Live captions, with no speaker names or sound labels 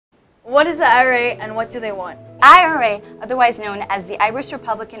What is the IRA and what do they want? IRA, otherwise known as the Irish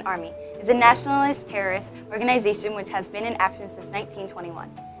Republican Army, is a nationalist terrorist organization which has been in action since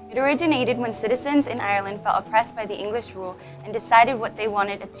 1921. It originated when citizens in Ireland felt oppressed by the English rule and decided what they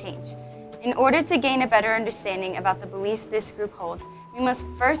wanted to change. In order to gain a better understanding about the beliefs this group holds, we must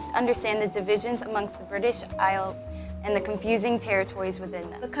first understand the divisions amongst the British Isles and the confusing territories within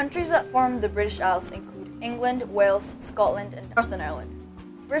them. The countries that form the British Isles include England, Wales, Scotland, and Northern Ireland.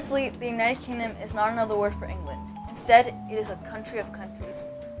 Firstly, the United Kingdom is not another word for England. Instead, it is a country of countries,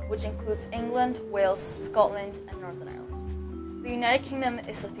 which includes England, Wales, Scotland, and Northern Ireland. The United Kingdom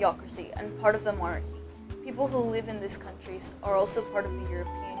is a theocracy and part of the monarchy. People who live in these countries are also part of the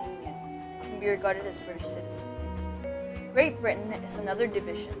European Union and can be regarded as British citizens. Great Britain is another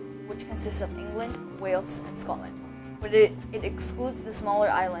division, which consists of England, Wales, and Scotland, but it excludes the smaller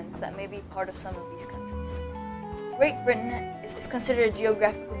islands that may be part of some of these countries. Great Britain is considered a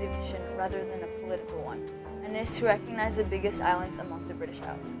geographical division rather than a political one, and is to recognize the biggest islands amongst the British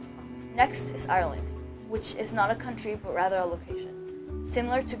Isles. Next is Ireland, which is not a country but rather a location.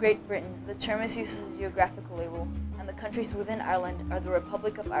 Similar to Great Britain, the term is used as a geographical label, and the countries within Ireland are the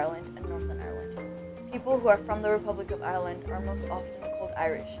Republic of Ireland and Northern Ireland. People who are from the Republic of Ireland are most often called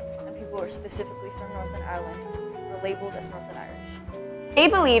Irish, and people who are specifically from Northern Ireland are labeled as Northern Irish. They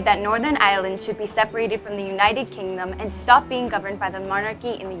believe that Northern Ireland should be separated from the United Kingdom and stop being governed by the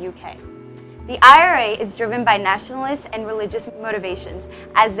monarchy in the UK. The IRA is driven by nationalist and religious motivations,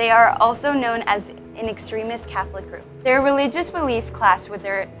 as they are also known as an extremist Catholic group. Their religious beliefs clash with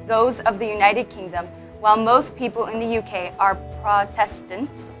those of the United Kingdom, while most people in the UK are Protestant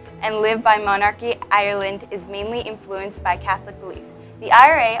and live by monarchy. Ireland is mainly influenced by Catholic beliefs. The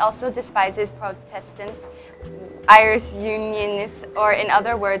IRA also despises Protestant Irish Unionists, or in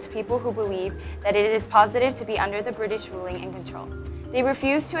other words, people who believe that it is positive to be under the British ruling and control. They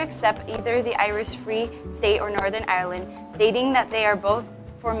refuse to accept either the Irish Free State or Northern Ireland, stating that they are both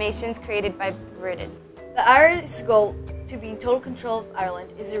formations created by Britain. The IRA's goal to be in total control of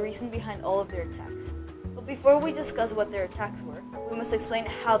Ireland is the reason behind all of their attacks. But before we discuss what their attacks were, we must explain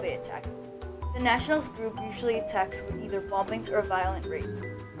how they attack. The nationalist group usually attacks with either bombings or violent raids.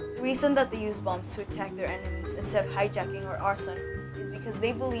 The reason that they use bombs to attack their enemies instead of hijacking or arson is because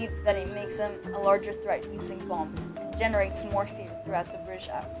they believe that it makes them a larger threat using bombs and generates more fear throughout the British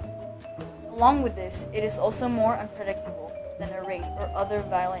Isles. Along with this, it is also more unpredictable than a raid or other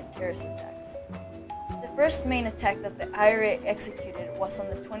violent terrorist attacks. The first main attack that the IRA executed was on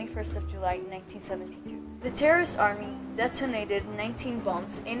the 21st of July 1972. The terrorist army detonated 19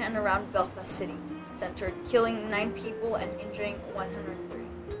 bombs in and around Belfast City Centre, killing 9 people and injuring 130.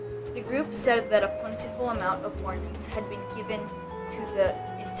 The group said that a plentiful amount of warnings had been given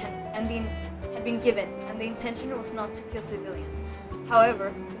and the intention was not to kill civilians.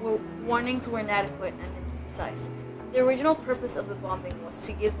 However, warnings were inadequate and imprecise. The original purpose of the bombing was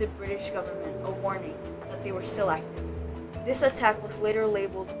to give the British government a warning that they were still active. This attack was later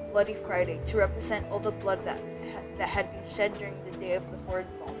labeled Bloody Friday to represent all the blood that had been shed during the day of the horrid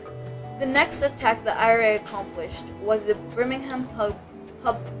bombings. The next attack the IRA accomplished was the Birmingham pub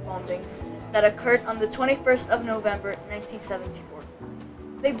bombings that occurred on the 21st of November 1974.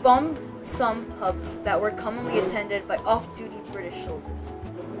 They bombed some pubs that were commonly attended by off-duty British soldiers.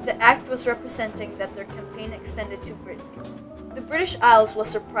 The act was representing that their campaign extended to Britain. The British Isles was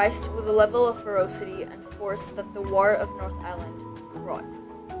surprised with the level of ferocity and force that the War of North Ireland brought.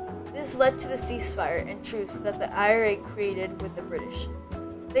 This led to the ceasefire and truce that the IRA created with the British.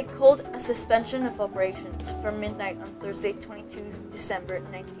 They called a suspension of operations from midnight on Thursday, 22 December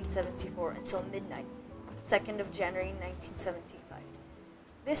 1974 until midnight, 2nd of January 1975.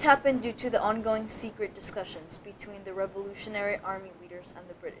 This happened due to the ongoing secret discussions between the Revolutionary Army leaders and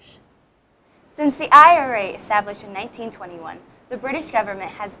the British. Since the IRA established in 1921, the British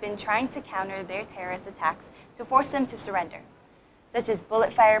government has been trying to counter their terrorist attacks to force them to surrender, such as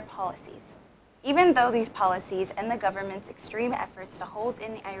bullet fire policies. Even though these policies and the government's extreme efforts to hold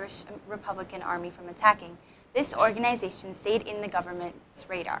in the Irish Republican Army from attacking, this organization stayed in the government's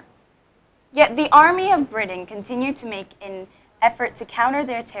radar. Yet the Army of Britain continued to make an effort to counter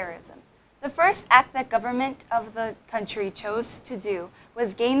their terrorism. The first act that government of the country chose to do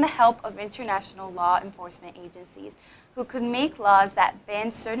was gain the help of international law enforcement agencies who could make laws that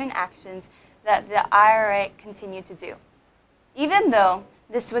banned certain actions that the IRA continued to do. Even though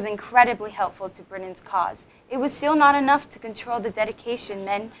this was incredibly helpful to Britain's cause, it was still not enough to control the dedication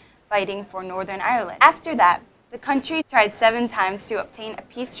men fighting for Northern Ireland. After that, the country tried 7 times to obtain a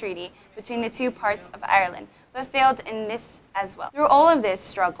peace treaty between the two parts of Ireland, but failed in this as well. Through all of this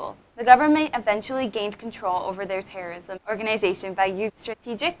struggle, the government eventually gained control over their terrorism organization by using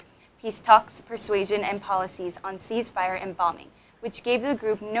strategic peace talks, persuasion, and policies on ceasefire and bombing, which gave the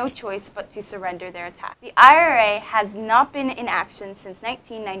group no choice but to surrender their attack. The IRA has not been in action since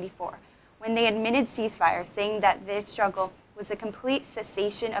 1994, when they admitted ceasefire, saying that their struggle was a complete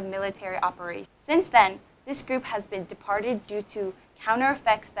cessation of military operations. Since then, this group has been departed due to counter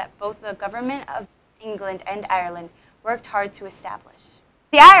effects that both the government of England and Ireland worked hard to establish.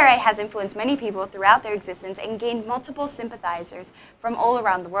 The IRA has influenced many people throughout their existence and gained multiple sympathizers from all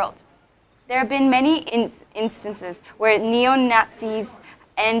around the world. There have been many instances where neo-Nazis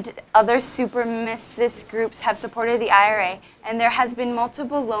and other supremacist groups have supported the IRA, and there has been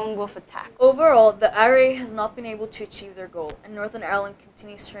multiple lone wolf attacks. Overall, the IRA has not been able to achieve their goal, and Northern Ireland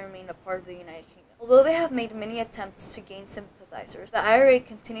continues to remain a part of the United Kingdom. Although they have made many attempts to gain sympathizers, the IRA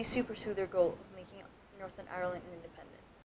continues to pursue their goal of making Northern Ireland an independent